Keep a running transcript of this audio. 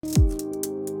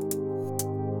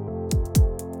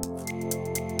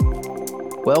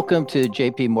Welcome to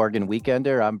JP Morgan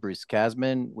Weekender. I'm Bruce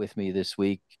Kasman. With me this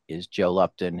week is Joe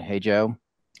Lupton. Hey, Joe.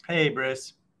 Hey,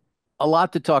 Bruce. A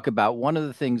lot to talk about. One of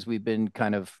the things we've been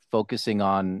kind of focusing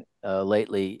on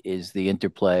lately is the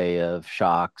interplay of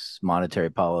shocks, monetary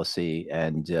policy,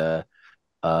 and the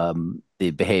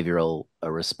behavioral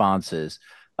responses.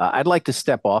 I'd like to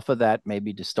step off of that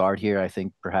maybe to start here. I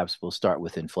think perhaps we'll start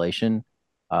with inflation.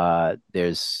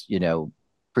 There's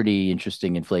pretty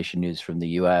interesting inflation news from the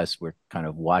US. We're kind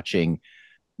of watching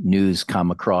news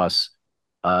come across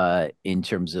in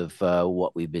terms of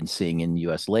what we've been seeing in the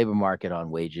U.S. labor market on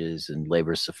wages and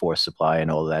labor force supply and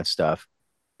all of that stuff,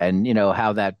 and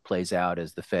how that plays out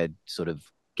as the Fed sort of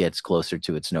gets closer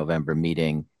to its November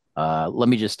meeting. Let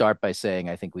me just start by saying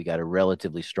I think we got a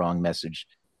relatively strong message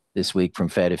this week from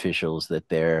Fed officials that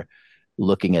they're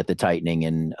looking at the tightening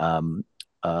in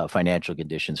financial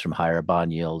conditions from higher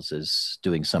bond yields as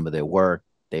doing some of their work.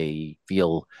 They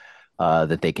feel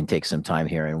that they can take some time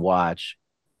here and watch.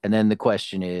 And then the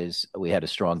question is, we had a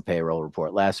strong payroll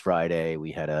report last Friday.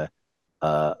 We had uh,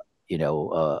 a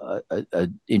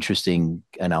interesting,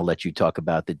 and I'll let you talk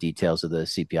about the details of the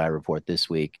CPI report this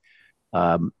week.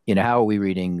 How are we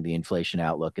reading the inflation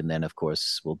outlook? And then, of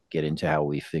course, we'll get into how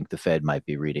we think the Fed might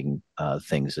be reading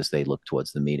things as they look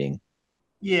towards the meeting.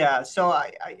 Yeah, so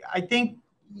I think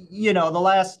the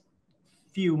last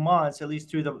few months, at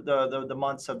least through the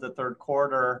months of the third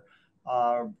quarter,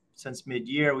 uh, since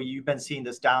mid-year, you've been seeing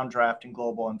this downdraft in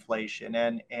global inflation,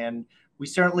 and we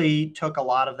certainly took a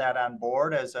lot of that on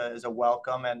board as a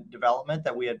welcome and development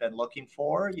that we had been looking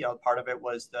for. Part of it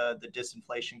was the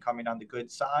disinflation coming on the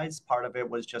good sides. Part of it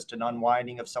was just an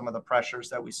unwinding of some of the pressures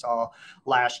that we saw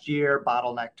last year,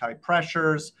 bottleneck type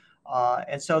pressures.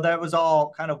 And so that was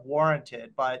all kind of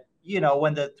warranted. But,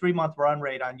 when the 3 month run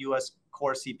rate on US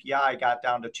core CPI got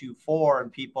down to 2.4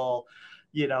 and people,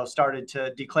 started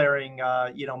to declaring,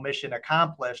 mission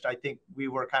accomplished, I think we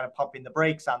were kind of pumping the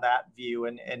brakes on that view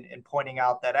and pointing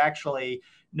out that actually,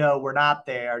 no, we're not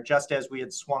there. Just as we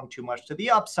had swung too much to the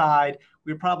upside,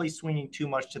 we were probably swinging too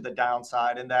much to the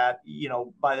downside. And that,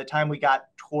 by the time we got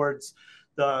towards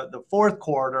the fourth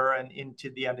quarter and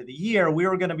into the end of the year, we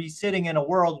were going to be sitting in a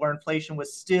world where inflation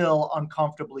was still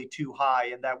uncomfortably too high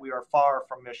and that we are far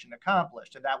from mission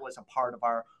accomplished. And that was a part of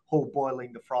our whole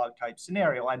boiling the frog type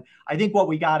scenario. And I think what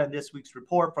we got in this week's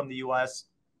report from the U.S.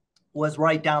 was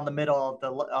right down the middle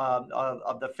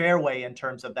of the fairway in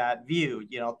terms of that view.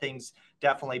 Things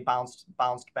definitely bounced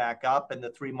back up, and the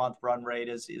 3 month run rate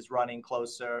is running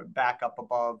closer back up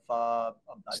above. I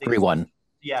It's think 3 it's 1.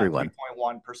 yeah 3-1.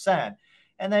 3.1%.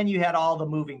 And then you had all the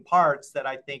moving parts that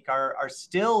I think are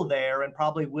still there and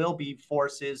probably will be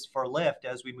forces for lift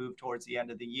as we move towards the end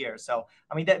of the year. So,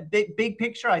 I mean, that big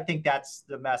picture, I think that's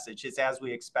the message. It's as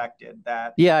we expected,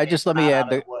 that Yeah, I it's just let me not add out of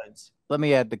the the woods. let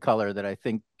me add the color that I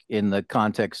think in the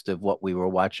context of what we were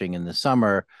watching in the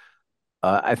summer,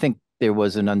 I think there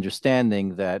was an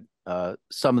understanding that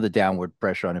some of the downward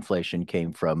pressure on inflation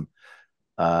came from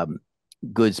um,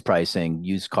 goods pricing,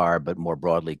 used car, but more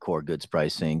broadly, core goods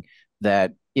pricing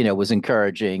that was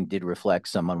encouraging, did reflect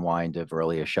some unwind of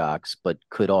earlier shocks, but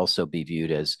could also be viewed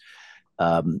as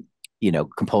um,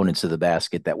 components of the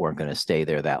basket that weren't going to stay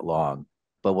there that long.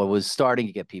 But what was starting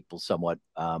to get people somewhat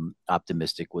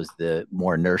optimistic was the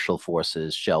more inertial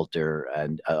forces, shelter,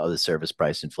 and other service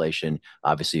price inflation.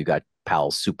 Obviously, you got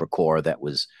Powell's super core that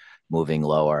was moving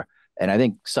lower. And I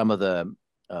think some of the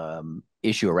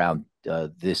issue around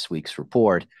this week's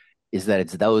report is that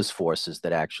it's those forces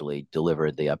that actually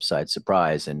delivered the upside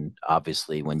surprise. And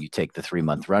obviously, when you take the 3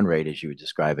 month run rate, as you were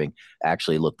describing,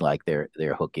 actually look like they're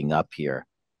hooking up here.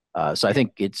 So I Yeah.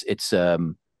 think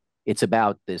it's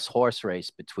about this horse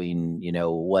race between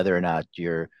whether or not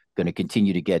you're going to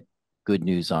continue to get good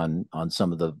news on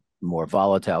some of the more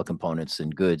volatile components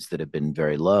and goods that have been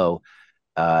very low,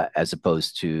 as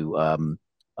opposed to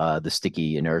the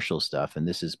sticky inertial stuff. And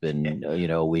this has been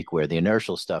a week where the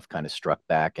inertial stuff kind of struck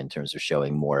back in terms of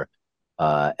showing more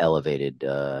elevated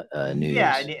Yeah, news.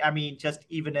 and I mean, just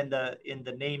even in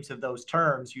the names of those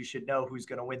terms, you should know who's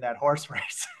going to win that horse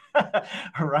race,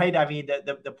 right? I mean,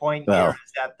 the point here Well,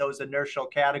 is that those inertial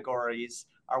categories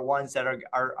are ones that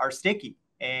are sticky,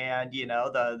 and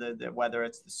the whether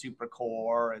it's the super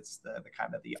core, it's the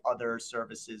kind of the other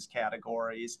services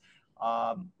categories.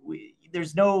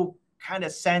 There's no kind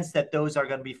of sense that those are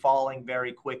going to be falling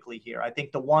very quickly here. I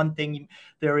think the one thing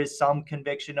there is some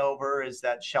conviction over is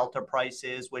that shelter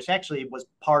prices, which actually was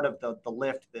part of the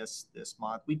lift this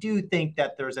month. We do think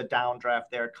that there's a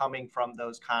downdraft there coming from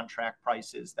those contract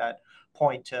prices that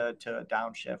point to a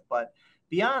downshift. But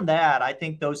beyond that, I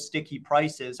think those sticky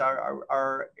prices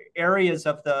are areas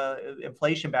of the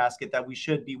inflation basket that we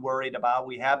should be worried about.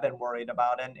 We have been worried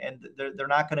about, and they're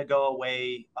not going to go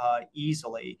away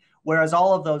easily. Whereas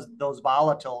all of those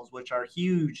volatiles, which are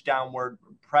huge downward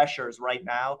pressures right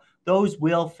now, those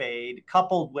will fade,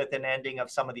 coupled with an ending of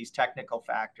some of these technical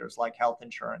factors like health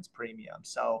insurance premiums.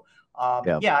 So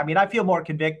Yeah. yeah, I mean, I feel more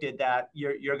convicted that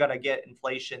you're going to get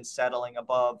inflation settling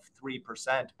above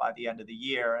 3% by the end of the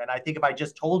year. And I think if I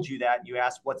just told you that and you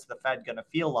asked what's the Fed going to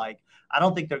feel like, I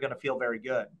don't think they're going to feel very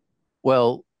good.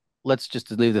 Well, let's just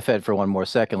leave the Fed for one more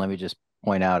second. Let me just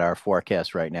point out our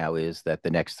forecast right now is that the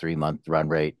next 3 month run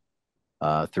rate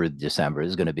through December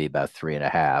is going to be about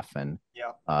 3.5. And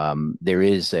Yeah. there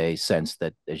is a sense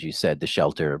that, as you said, the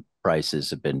shelter prices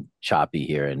have been choppy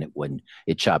here, and when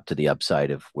it chopped to the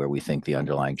upside of where we think the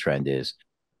underlying trend is.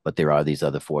 But there are these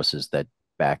other forces that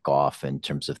back off in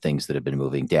terms of things that have been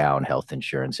moving down: health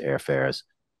insurance, airfares,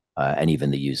 and even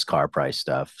the used car price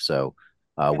stuff. So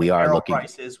And we are apparel looking,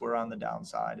 prices were on the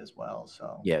downside as well.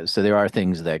 So yeah. So there are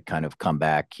things that kind of come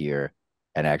back here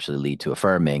and actually lead to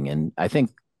affirming. And I think,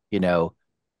 you know,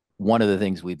 one of the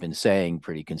things we've been saying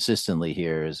pretty consistently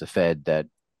here is a Fed that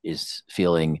is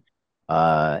feeling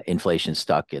inflation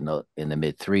stuck in the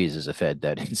mid threes is a Fed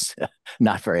that is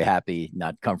not very happy,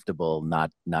 not comfortable,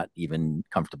 not even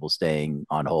comfortable staying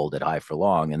on hold at high for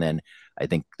long. And then I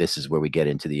think this is where we get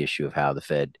into the issue of how the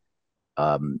Fed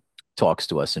um, talks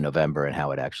to us in November and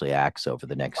how it actually acts over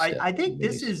the next I think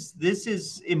meetings. this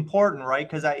is important, right?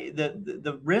 Because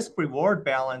the risk reward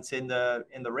balance in the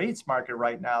rates market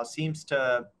right now seems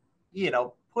to,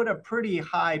 put a pretty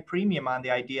high premium on the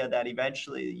idea that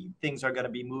eventually things are going to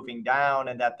be moving down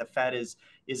and that the Fed is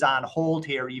on hold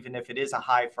here, even if it is a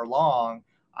high for long.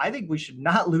 I think we should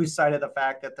not lose sight of the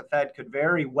fact that the Fed could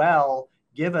very well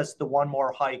give us the one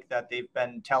more hike that they've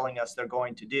been telling us they're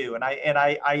going to do. And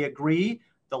I agree,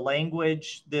 the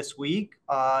language this week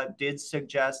did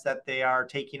suggest that they are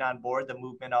taking on board the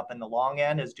movement up in the long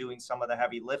end as doing some of the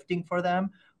heavy lifting for them.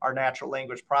 Our natural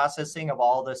language processing of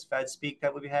all this Fed speak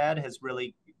that we've had has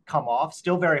really come off,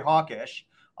 still very hawkish,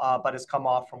 but has come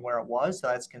off from where it was. So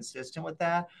that's consistent with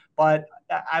that. But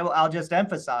I'll just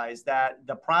emphasize that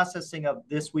the processing of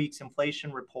this week's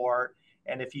inflation report,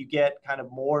 and if you get kind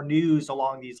of more news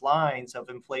along these lines of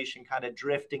inflation kind of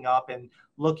drifting up and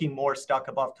looking more stuck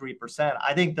above 3%,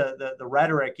 I think the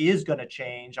rhetoric is going to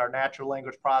change. Our natural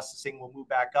language processing will move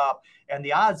back up. And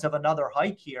the odds of another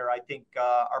hike here, I think,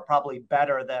 are probably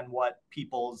better than what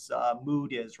people's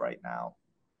mood is right now.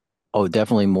 Oh,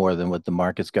 definitely more than what the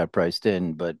markets got priced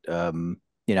in. But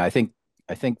I think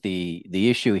the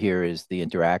issue here is the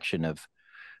interaction of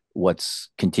what's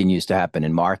continues to happen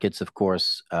in markets, of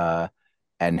course,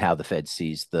 and how the Fed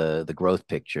sees the growth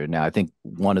picture. Now, I think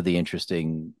one of the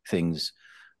interesting things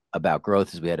about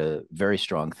growth is we had a very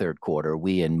strong third quarter.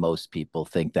 We and most people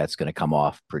think that's going to come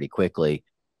off pretty quickly.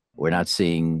 We're not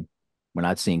seeing we're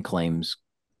not seeing claims,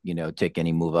 take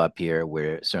any move up here.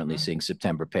 We're certainly Mm-hmm. seeing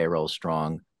September payroll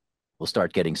strong. We'll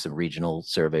start getting some regional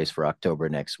surveys for October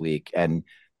next week. And,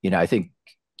 I think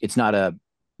it's not a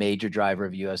major driver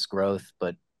of US growth,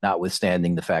 but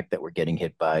notwithstanding the fact that we're getting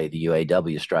hit by the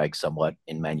UAW strike somewhat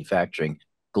in manufacturing,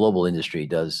 global industry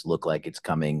does look like it's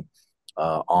coming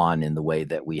on in the way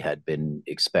that we had been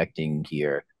expecting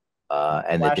here,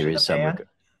 and that Flash there in the is some.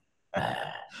 pan.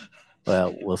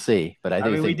 Well, we'll see. But I I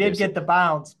do mean, we think did there's. get the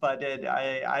bounce, but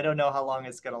I don't know how long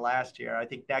it's going to last here. I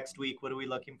think next week, what are we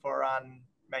looking for on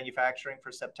manufacturing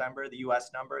for September? The U.S.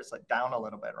 number is like down a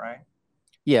little bit, right?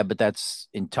 Yeah, but that's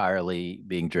entirely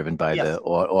being driven by the Yes.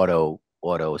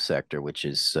 auto sector, which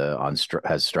is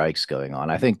has strikes going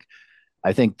on. I think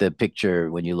the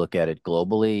picture, when you look at it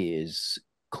globally, is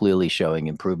clearly showing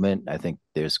improvement. I think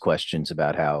there's questions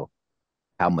about how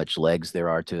much legs there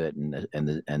are to it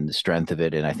and the strength of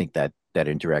it, and I think that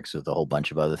interacts with a whole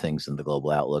bunch of other things in the global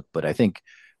outlook. But I think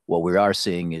what we are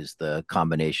seeing is the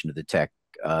combination of the tech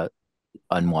uh,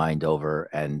 unwind over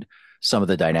and some of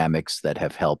the dynamics that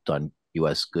have helped on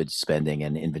U.S. goods spending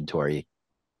and inventory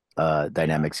Yeah.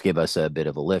 dynamics give us a bit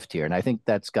of a lift here, and I think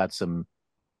that's got some,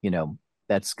 you know,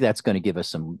 that's going to give us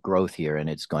some growth here, and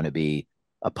it's going to be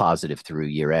a positive through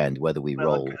year end, whether we Well,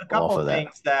 roll a couple off of of that.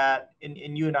 things that, and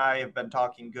you and I have been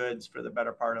talking goods for the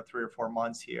better part of 3 or 4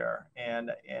 months here,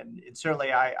 and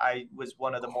certainly I was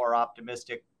one of the more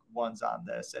optimistic ones on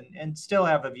this, and still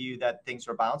have a view that things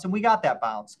are bounced, and we got that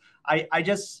bounce. I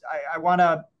want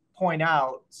to point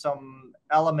out some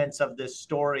elements of this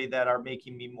story that are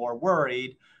making me more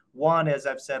worried. One, as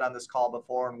I've said on this call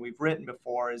before, and we've written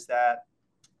before, is that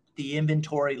the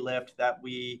inventory lift that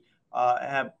we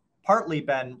have partly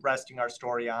been resting our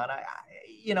story on.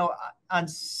 You know, on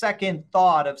second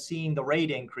thought of seeing the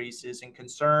rate increases and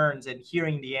concerns and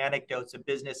hearing the anecdotes of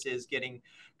businesses getting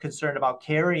concerned about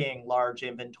carrying large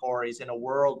inventories in a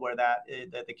world where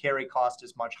the carry cost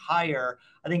is much higher,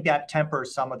 I think that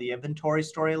tempers some of the inventory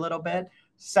story a little bit.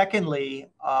 Secondly,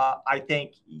 I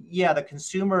think, yeah, the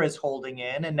consumer is holding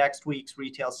in, and next week's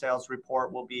retail sales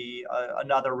report will be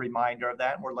another reminder of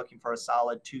that. And we're looking for a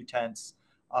solid 0.2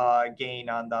 gain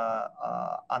on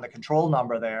the control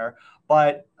number there.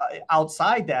 But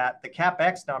outside that, the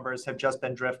CapEx numbers have just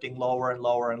been drifting lower and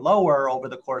lower and lower over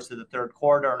the course of the third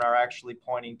quarter and are actually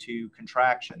pointing to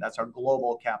contraction. That's our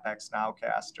global CapEx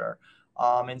nowcaster.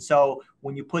 And so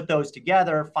when you put those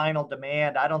together, final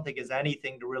demand, I don't think is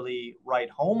anything to really write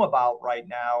home about right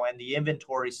now. And the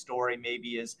inventory story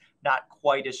maybe is not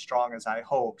quite as strong as I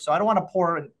hope. So I don't want to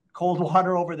pour cold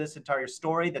water over this entire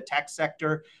story. The tech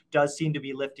sector does seem to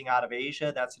be lifting out of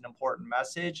Asia. That's an important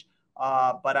message.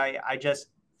 But I just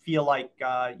feel like,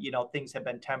 things have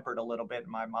been tempered a little bit in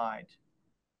my mind.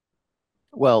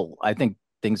 Well, I think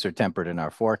things are tempered in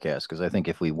our forecast because I think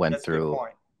if we went That's a good through,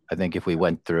 point. I think if we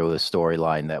went through a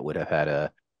storyline that would have had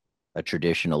a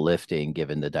traditional lifting,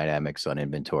 given the dynamics on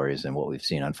inventories and what we've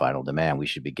seen on final demand, we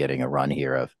should be getting a run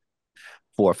here of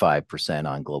 4 or 5%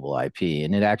 on global IP.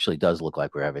 And it actually does look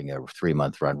like we're having a 3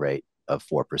 month run rate of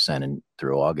 4%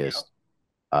 through Yeah. August.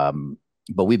 Um,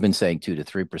 but we've been saying 2 to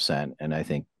 3%. And I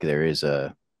think there is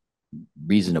a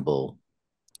reasonable,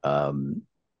 um,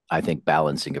 I think,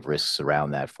 balancing of risks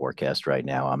around that forecast right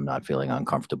now. I'm not feeling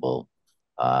uncomfortable.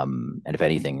 And if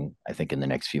anything, I think in the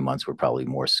next few months, we're probably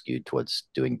more skewed towards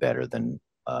doing better than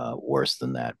worse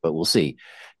than that. But we'll see.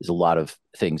 There's a lot of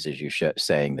things, as you're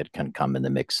saying, that can come in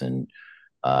the mix and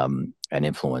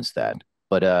influence that.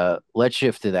 But let's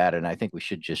shift to that. And I think we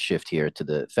should just shift here to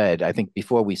the Fed. I think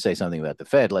before we say something about the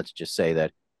Fed, let's just say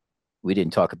that we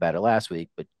didn't talk about it last week,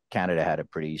 but Canada had a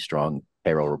pretty strong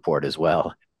payroll report as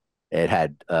well. It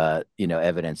had,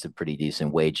 evidence of pretty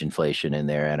decent wage inflation in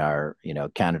there. And our,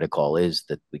 Canada call is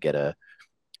that we get a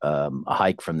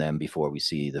hike from them before we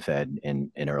see the Fed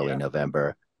in early Yeah.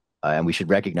 November. And we should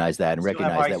recognize that and We still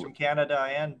have recognize hikes that. from Canada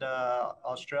and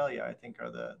Australia, I think, are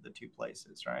the two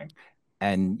places, right?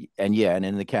 And yeah, and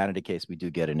in the Canada case, we do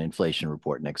get an inflation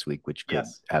report next week, which could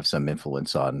Yes. have some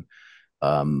influence on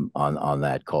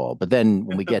that call. But then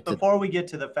when we get to Before we get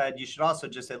to the Fed, you should also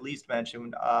just at least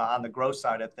mention on the growth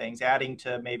side of things, adding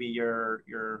to maybe your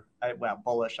well,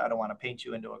 bullish. I don't want to paint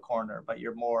you into a corner, but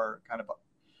you're more kind of,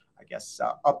 I guess,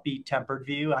 upbeat, tempered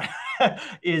view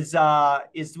is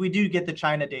we do get the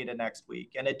China data next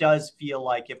week, and it does feel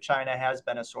like if China has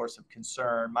been a source of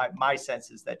concern, my sense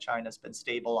is that China's been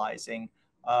stabilizing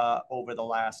over the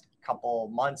last couple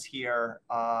months here,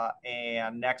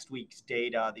 and next week's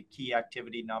data, the key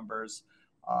activity numbers,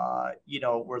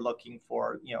 we're looking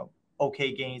for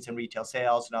okay gains in retail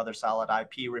sales, another solid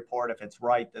IP report. If it's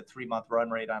right, the 3 month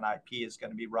run rate on IP is going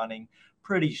to be running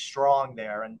pretty strong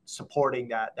there and supporting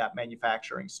that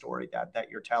manufacturing story that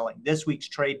you're telling. This week's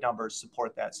trade numbers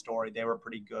support that story. They were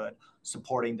pretty good,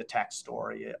 supporting the tech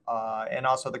story. And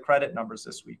also the credit numbers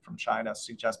this week from China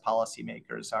suggest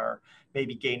policymakers are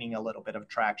maybe gaining a little bit of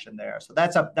traction there. So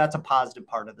that's a positive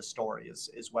part of the story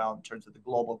as well in terms of the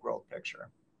global growth picture.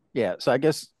 Yeah, so I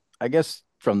guess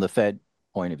from the Fed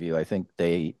point of view, I think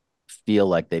they feel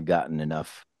like they've gotten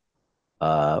enough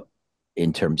uh,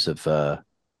 in terms of the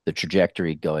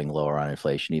trajectory going lower on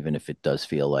inflation, even if it does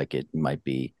feel like it might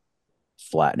be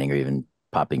flattening or even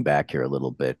popping back here a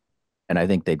little bit. And I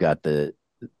think they've got the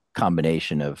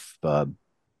combination of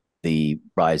the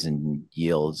rise in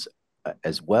yields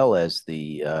as well as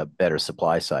the better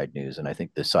supply side news. And I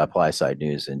think the supply side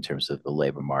news in terms of the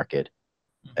labor market,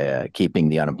 keeping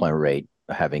the unemployment rate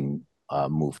having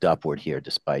moved upward here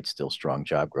despite still strong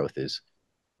job growth is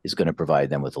going to provide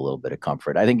them with a little bit of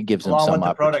comfort. I think it gives them Along with some the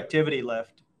opportunity, productivity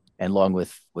lift. and along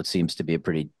with what seems to be a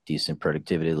pretty decent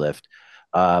productivity lift.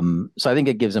 So I think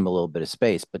it gives them a little bit of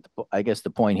space, but I guess the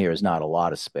point here is not a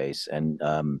lot of space. And,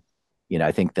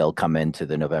 I think they'll come into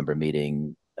the November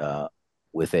meeting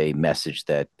with a message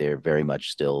that they're very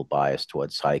much still biased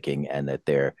towards hiking and that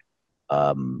they're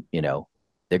going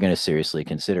to seriously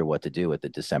consider what to do at the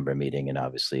December meeting and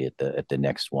obviously at the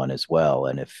next one as well.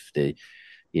 And if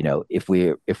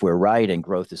we're right and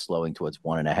growth is slowing towards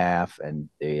 1.5 and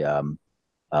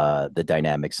the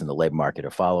dynamics in the labor market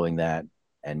are following that,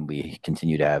 and we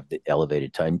continue to have the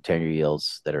elevated tenure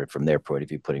yields that are, from their point of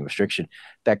view, putting restriction,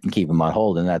 that can keep them on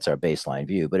hold, and that's our baseline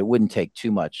view. But it wouldn't take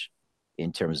too much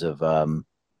in terms of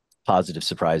positive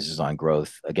surprises on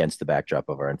growth against the backdrop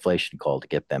of our inflation call to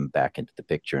get them back into the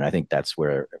picture. And I think that's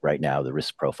where right now the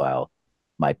risk profile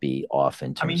might be off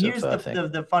in I mean, terms of here's the,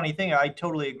 things. the funny thing. I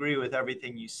totally agree with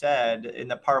everything you said. In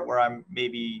the part where I'm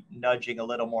maybe nudging a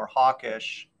little more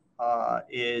hawkish,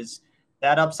 is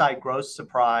that upside growth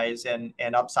surprise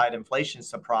and upside inflation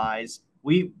surprise.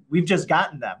 We've just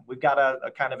gotten them. We've got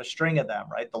a kind of a string of them,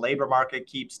 right? The labor market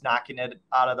keeps knocking it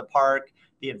out of the park.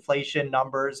 The inflation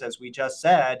numbers, as we just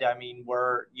said, I mean,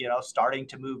 we're starting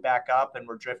to move back up, and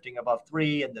we're drifting above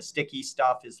 3, and the sticky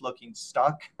stuff is looking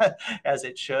stuck as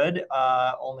it should,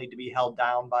 only to be held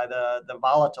down by the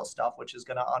volatile stuff, which is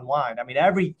going to unwind. I mean,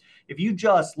 if you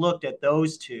just looked at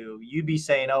those two, you'd be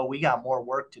saying, oh, we got more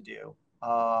work to do.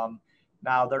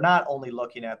 Now, they're not only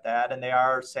looking at that, and they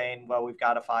are saying, well, we've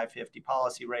got a 550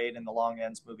 policy rate and the long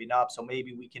end's moving up, so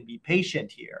maybe we can be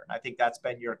patient here. And I think that's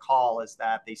been your call, is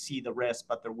that they see the risk,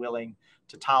 but they're willing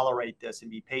to tolerate this and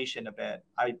be patient a bit.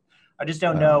 I just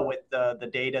don't know, with the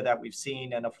data that we've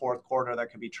seen in a fourth quarter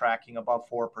that could be tracking above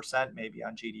 4% maybe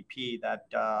on GDP,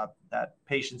 that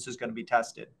patience is going to be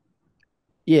tested.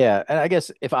 Yeah, and I guess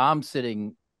if I'm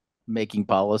sitting making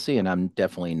policy, and I'm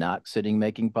definitely not sitting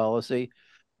making policy,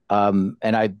 and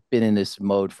I've been in this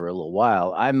mode for a little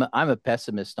while, I'm a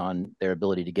pessimist on their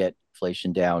ability to get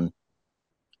inflation down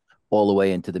all the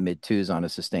way into the mid twos on a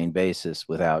sustained basis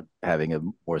without having a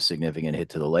more significant hit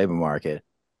to the labor market.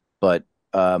 But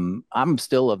I'm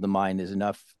still of the mind there's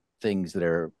enough things that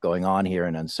are going on here,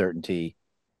 and uncertainty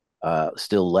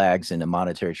still lags in a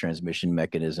monetary transmission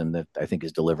mechanism that I think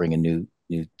is delivering a new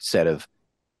set of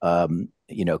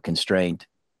constraint,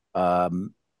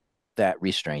 that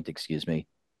restraint, excuse me,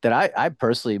 that I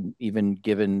personally, even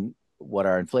given what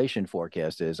our inflation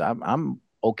forecast is, I'm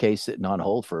okay sitting on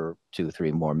hold for 2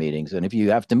 3 more meetings. And if you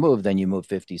have to move, then you move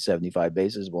 50 75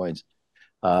 basis points,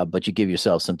 but you give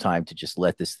yourself some time to just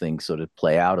let this thing sort of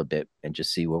play out a bit and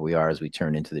just see where we are as we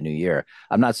turn into the new year.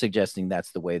 I'm not suggesting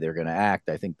that's the way they're going to act.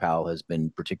 I think Powell has been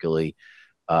particularly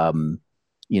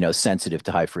sensitive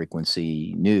to high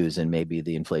frequency news, and maybe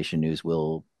the inflation news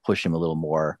will push him a little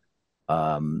more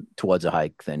towards a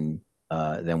hike than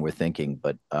we're thinking.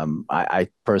 But I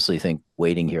personally think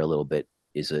waiting here a little bit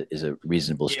is a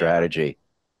reasonable strategy.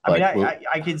 I mean,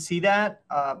 I can see that,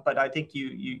 but I think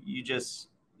you just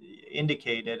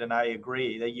indicated, and I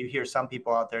agree, that you hear some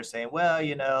people out there saying, well,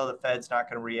 the Fed's not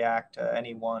going to react to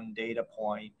any one data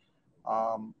point.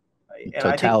 And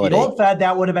I think the old Fed,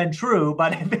 that would have been true.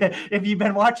 But if you've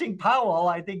been watching Powell,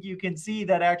 I think you can see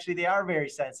that actually they are very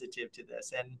sensitive to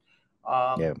this. And,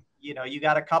 you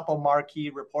got a couple marquee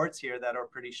reports here that are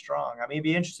pretty strong. I mean, it'd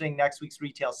be interesting next week's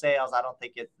retail sales. I don't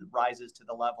think it rises to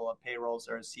the level of payrolls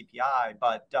or CPI.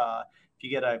 But if you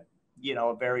get a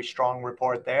very strong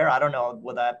report there, I don't know,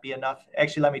 will that be enough?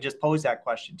 Actually, let me just pose that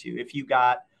question to you. If you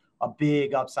got a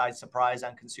big upside surprise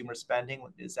on consumer spending,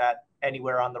 is that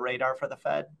anywhere on the radar for the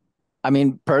Fed? I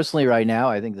mean, personally, right now,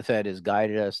 I think the Fed has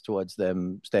guided us towards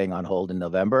them staying on hold in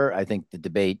November. I think the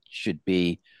debate should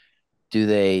be, do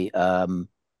they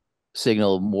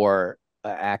signal more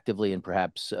actively and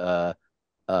perhaps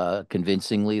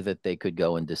convincingly that they could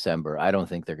go in December? I don't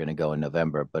think they're going to go in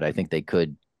November, but I think they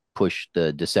could push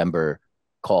the December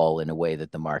call in a way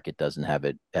that the market doesn't have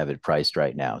it priced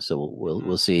right now. So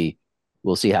we'll see.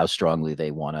 We'll see how strongly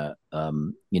they want to,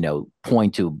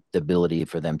 point to the ability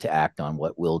for them to act on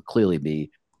what will clearly be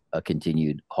a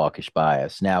continued hawkish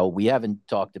bias. Now, we haven't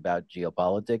talked about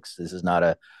geopolitics. This is not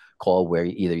a call where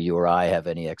either you or I have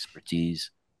any expertise,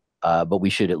 but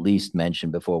we should at least mention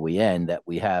before we end that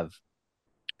we have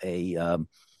a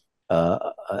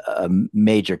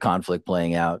major conflict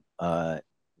playing out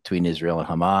between Israel and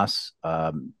Hamas.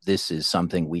 This is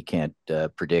something we can't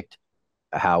predict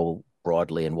how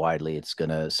broadly and widely it's going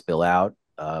to spill out.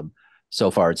 So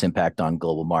far, its impact on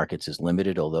global markets is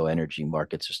limited, although energy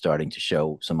markets are starting to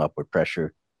show some upward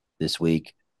pressure this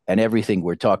week. And everything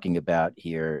we're talking about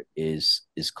here is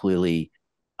clearly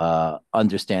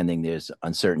understanding there's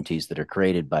uncertainties that are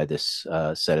created by this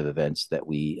set of events that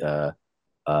we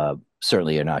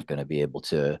certainly are not going to be able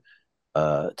to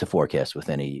forecast with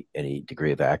any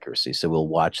degree of accuracy. So we'll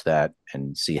watch that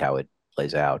and see how it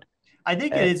plays out. I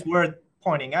think it is worth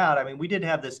pointing out. I mean, we did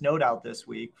have this note out this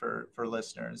week for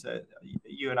listeners that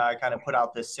you and I kind of put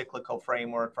out this cyclical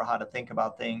framework for how to think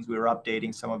about things. We were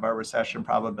updating some of our recession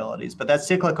probabilities, but that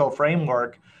cyclical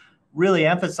framework really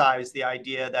emphasized the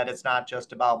idea that it's not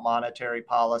just about monetary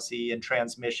policy and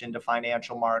transmission to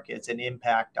financial markets and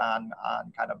impact on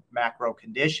kind of macro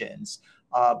conditions.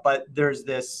 But there's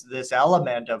this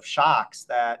element of shocks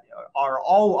that are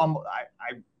all,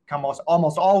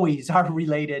 almost always are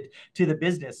related to the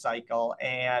business cycle.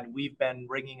 And we've been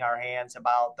wringing our hands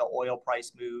about the oil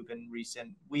price move in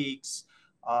recent weeks.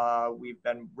 We've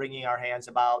been wringing our hands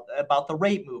about the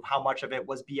rate move, how much of it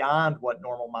was beyond what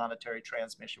normal monetary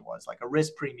transmission was, like a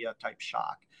risk premium type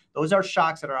shock. Those are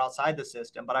shocks that are outside the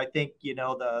system. But I think,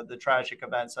 the tragic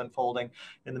events unfolding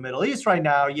in the Middle East right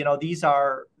now, these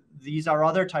are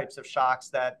other types of shocks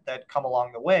that come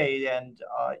along the way, and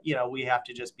we have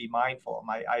to just be mindful.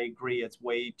 I agree, it's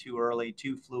way too early,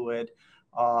 too fluid.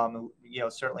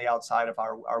 Certainly outside of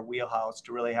our wheelhouse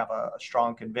to really have a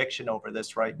strong conviction over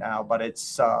this right now. But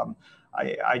it's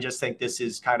I just think this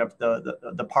is kind of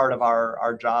the part of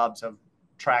our jobs of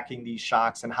tracking these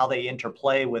shocks and how they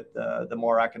interplay with the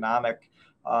more economic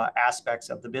aspects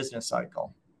of the business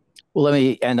cycle. Well, let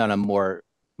me end on a more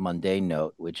mundane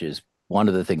note, which is one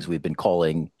of the things we've been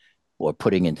calling or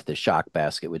putting into the shock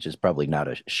basket, which is probably not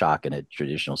a shock in a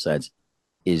traditional sense,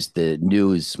 is the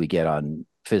news we get on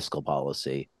fiscal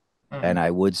policy. Mm-hmm. And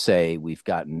I would say we've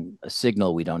gotten a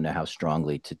signal, we don't know how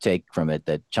strongly to take from it,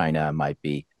 that China might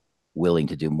be willing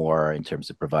to do more in terms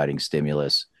of providing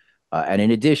stimulus. And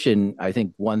in addition, I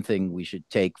think one thing we should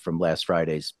take from last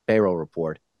Friday's payroll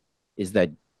report is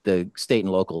that the state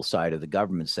and local side of the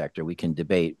government sector, we can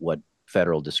debate what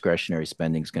federal discretionary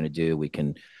spending is going to do. We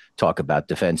can talk about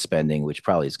defense spending, which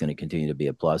probably is going to continue to be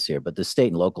a plus here. But the state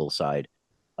and local side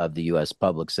of the U.S.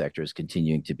 public sector is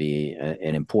continuing to be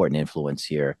an important influence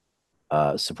here,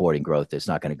 supporting growth that's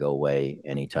not going to go away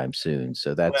anytime soon.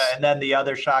 So that's and then the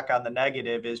other shock on the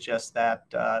negative is just that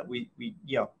we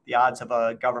the odds of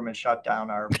a government shutdown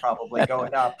are probably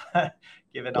going up,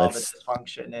 given all the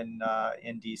dysfunction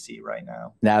in DC right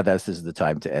now. Now this is the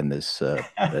time to end this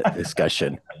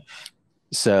discussion.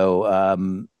 So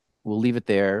we'll leave it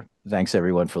there. Thanks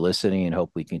everyone for listening, and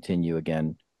hope we continue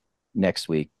again next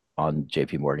week on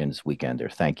JP Morgan's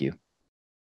Weekender. Thank you.